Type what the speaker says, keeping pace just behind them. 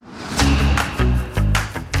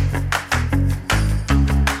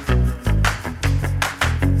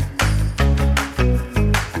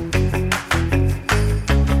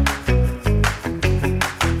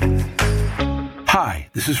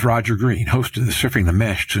is Roger Green, host of the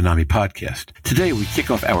SurfingMASH Tsunami podcast. Today, we kick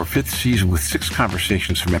off our 5th season with 6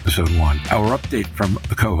 conversations from episode 1, our update from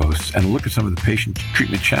the co-hosts, and a look at some of the patient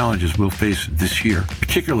treatment challenges we'll face this year,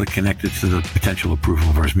 particularly connected to the potential approval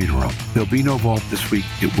of resmetirom. There'll be no vault this week.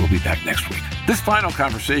 It will be back next week. This final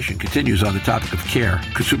conversation continues on the topic of care,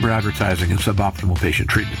 consumer advertising, and suboptimal patient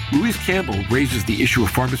treatment. Louise Campbell raises the issue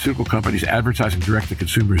of pharmaceutical companies advertising direct to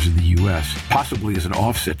consumers in the U.S., possibly as an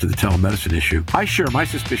offset to the telemedicine issue. I share my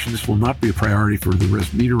suspicion this will not be a priority for the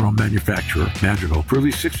resmetirom manufacturer, Madrigal, for at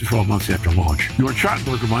least 6 to 12 months after launch. Jorn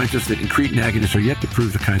Schattenberg reminds us that incretin agonists are yet to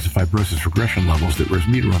prove the kinds of fibrosis regression levels that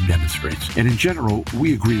resmetirom demonstrates. And in general,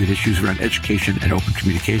 we agree that issues around education and open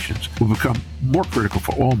communications will become more critical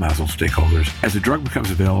for all MASL stakeholders. As the drug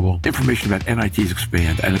becomes available, information about NITs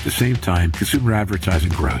expand, and at the same time, consumer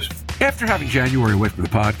advertising grows. After having January away from the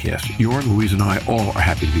podcast, Jorn, Louise, and I all are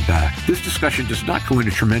happy to be back. This discussion does not go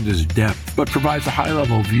into tremendous depth, but provides a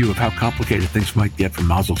high-level view of how complicated things might get for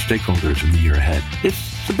MASL stakeholders in the year ahead.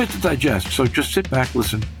 It's a bit to digest, so just sit back,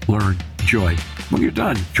 listen, learn, enjoy. When you're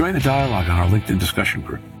done, join the dialogue on our LinkedIn discussion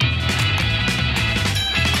group.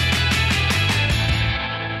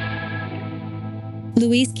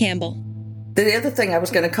 Louise Campbell. The other thing I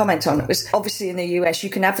was going to comment on was obviously in the US, you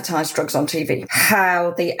can advertise drugs on TV.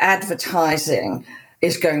 How the advertising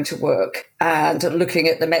is going to work and looking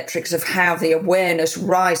at the metrics of how the awareness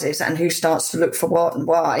rises and who starts to look for what and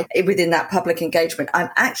why within that public engagement. I'm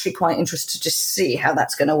actually quite interested to see how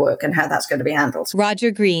that's going to work and how that's going to be handled. Roger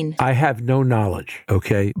Green. I have no knowledge,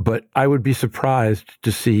 okay, but I would be surprised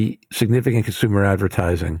to see significant consumer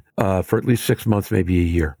advertising for at least 6 months, maybe a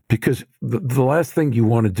year. Because the last thing you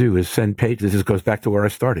want to do is send patients, this goes back to where I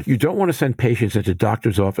started. You don't want to send patients into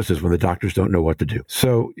doctors' offices when the doctors don't know what to do.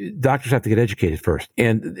 So doctors have to get educated first.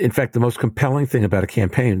 And in fact, the most compelling thing about a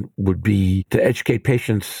campaign would be to educate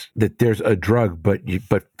patients that there's a drug, but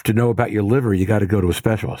to know about your liver, you got to go to a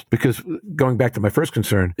specialist. Because going back to my first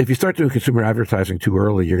concern, if you start doing consumer advertising too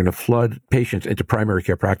early, you're going to flood patients into primary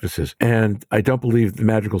care practices. And I don't believe the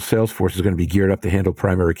Madrigal sales force is going to be geared up to handle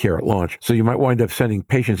primary care at launch. So you might wind up sending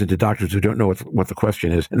patients into doctors who don't know what the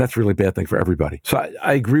question is. And that's really a bad thing for everybody. So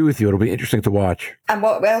I agree with you. It'll be interesting to watch. And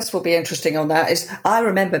what else will be interesting on that is I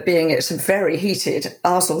remember being at some very heated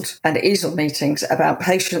ARSLD and EASL meetings about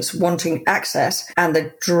patients wanting access and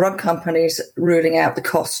the drug companies ruling out the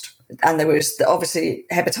cost. And there was obviously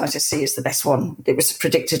hepatitis C is the best one. It was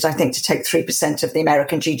predicted, I think, to take 3% of the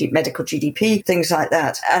American medical GDP, things like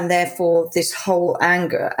that. And therefore, this whole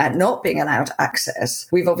anger at not being allowed access.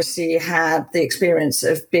 We've obviously had the experience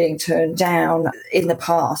of being turned down in the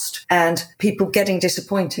past and people getting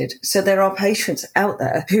disappointed. So there are patients out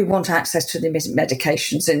there who want access to the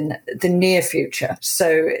medications in the near future.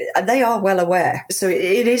 So they are well aware. So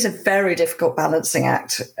it is a very difficult balancing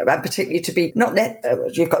act, and particularly to be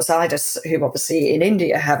you've got who obviously in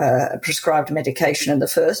India have a prescribed medication but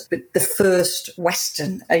the first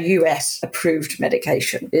Western, a US approved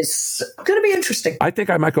medication is going to be interesting. I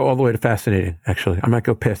think I might go all the way to fascinating, actually. I might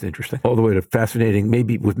go past interesting, all the way to fascinating,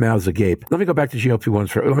 maybe with mouths agape. Let me go back to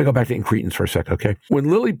GLP-1s let me go back to incretins for a sec, okay?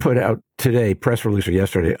 When Lilly put out today, press release or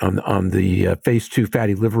yesterday, on the phase 2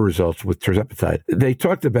 fatty liver results with tirzepatide, they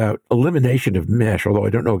talked about elimination of MASH, although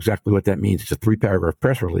I don't know exactly what that means. It's a 3-paragraph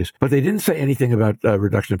press release, but they didn't say anything about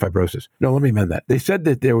reduction in fibrosis. No, let me amend that. They said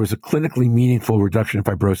that there was a clinically meaningful reduction in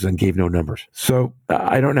fibrosis and gave no numbers. So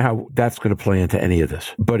I don't know how that's going to play into any of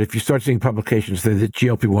this. But if you start seeing publications that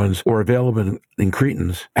GLP-1s or available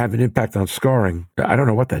incretins have an impact on scarring, I don't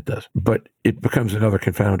know what that does, but it becomes another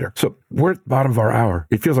confounder. So we're at the bottom of our hour.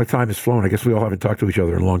 It feels like time has flown. I guess we all haven't talked to each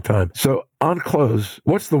other in a long time. So on close,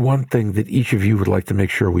 what's the one thing that each of you would like to make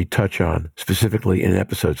sure we touch on specifically in an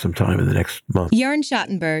episode sometime in the next month? Jorn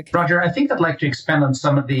Schattenberg. Roger, I think I'd like to expand on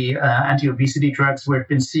some of the anti-obesity drugs we've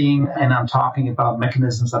been seeing, and I'm talking about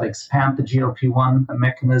mechanisms that expand the GLP-1, a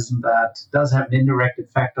mechanism that does have an indirect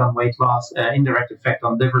effect on weight loss, indirect effect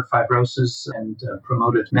on liver fibrosis and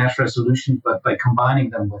promoted NASH resolution, but by combining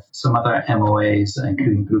them with some other MOAs,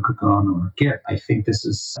 including glucagon or GIP, I think this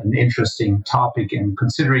is an interesting topic, and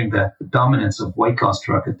considering the dominance of weight loss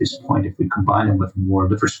drug at this point, if we combine them with more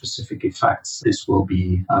liver-specific effects, this will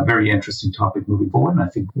be a very interesting topic moving forward, and I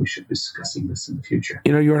think we should be discussing this in the future.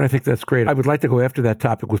 You know, Jorn, I think that's great. I would like to go after that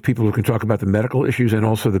topic with people who can talk about the medical issues and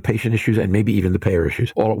also the patient issues and maybe even the payer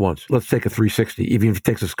issues all at once. Let's take a 360, even if it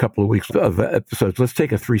takes us a couple of weeks of episodes. Let's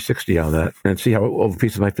take a 360 on that and see how all the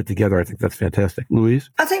pieces might fit together. I think that's fantastic. Louise?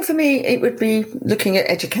 I think for me, it would be looking at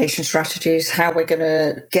education strategies, how we're going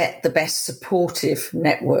to get the best supportive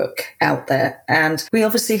network out out there. And we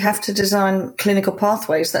obviously have to design clinical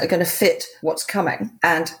pathways that are going to fit what's coming.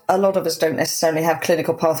 And a lot of us don't necessarily have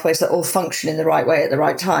clinical pathways that all function in the right way at the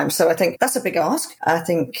right time. So I think that's a big ask. I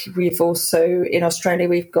think we've also, in Australia,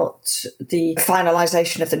 we've got the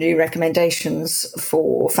finalisation of the new recommendations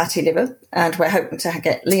for fatty liver. And we're hoping to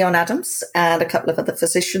get Leon Adams and a couple of other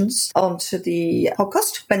physicians onto the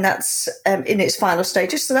podcast when that's in its final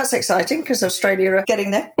stages. So that's exciting because Australia are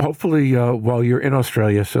getting there. Hopefully while you're in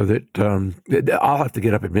Australia, so that I'll have to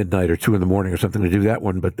get up at midnight or 2 a.m. or something to do that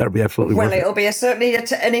one, but that'll be absolutely worth it. Well, it'll be certainly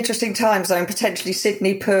an interesting time zone, potentially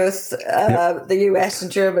Sydney, Perth, the US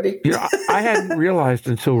and Germany. I hadn't realized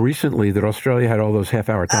until recently that Australia had all those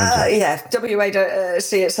half-hour time zones. WA don't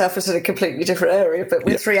see itself as in a completely different area, but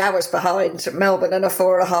we're 3 hours behind Melbourne and a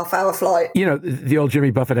 4.5-hour flight. The old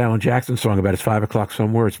Jimmy Buffett, Alan Jackson song about it's 5 o'clock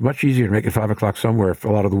somewhere. It's much easier to make it 5 o'clock somewhere if a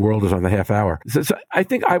lot of the world is on the half hour. So I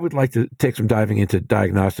think I would like to take some diving into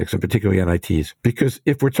diagnostics and particularly NITs, because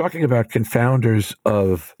if we're talking about confounders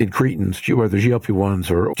of incretins, whether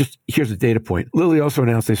GLP-1s or just here's a data point. Lilly also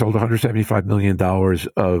announced they sold $175 million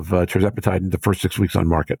of tirzepatide in the first 6 weeks on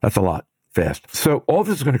market. That's a lot. Fast. So all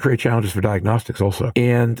this is going to create challenges for diagnostics also.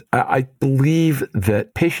 And I believe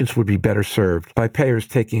that patients would be better served by payers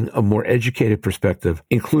taking a more educated perspective,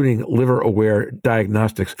 including liver-aware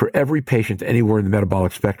diagnostics for every patient anywhere in the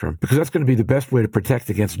metabolic spectrum, because that's going to be the best way to protect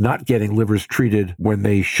against not getting livers treated when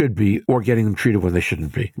they should be or getting them treated when they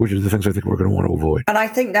shouldn't be, which is the things I think we're going to want to avoid. And I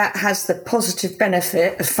think that has the positive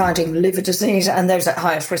benefit of finding liver disease and those at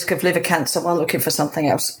highest risk of liver cancer while looking for something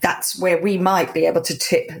else. That's where we might be able to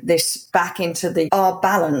tip this back into our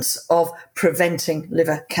balance of preventing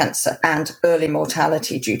liver cancer and early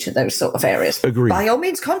mortality due to those sort of areas. Agreed. By all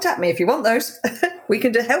means, contact me if you want those. We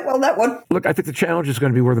can help on that one. Look, I think the challenge is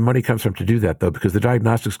going to be where the money comes from to do that, though, because the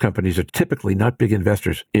diagnostics companies are typically not big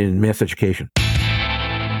investors in mass education.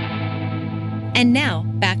 And now,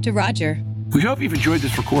 back to Roger. We hope you've enjoyed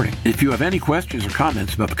this recording. If you have any questions or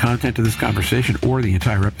comments about the content of this conversation or the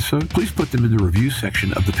entire episode, please put them in the review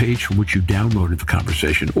section of the page from which you downloaded the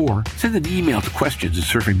conversation, or send an email to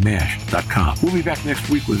questions@surfingmash.com. We'll be back next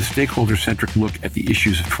week with a stakeholder-centric look at the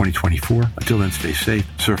issues of 2024. Until then, stay safe,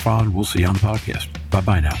 surf on. We'll see you on the podcast.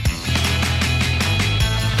 Bye-bye now.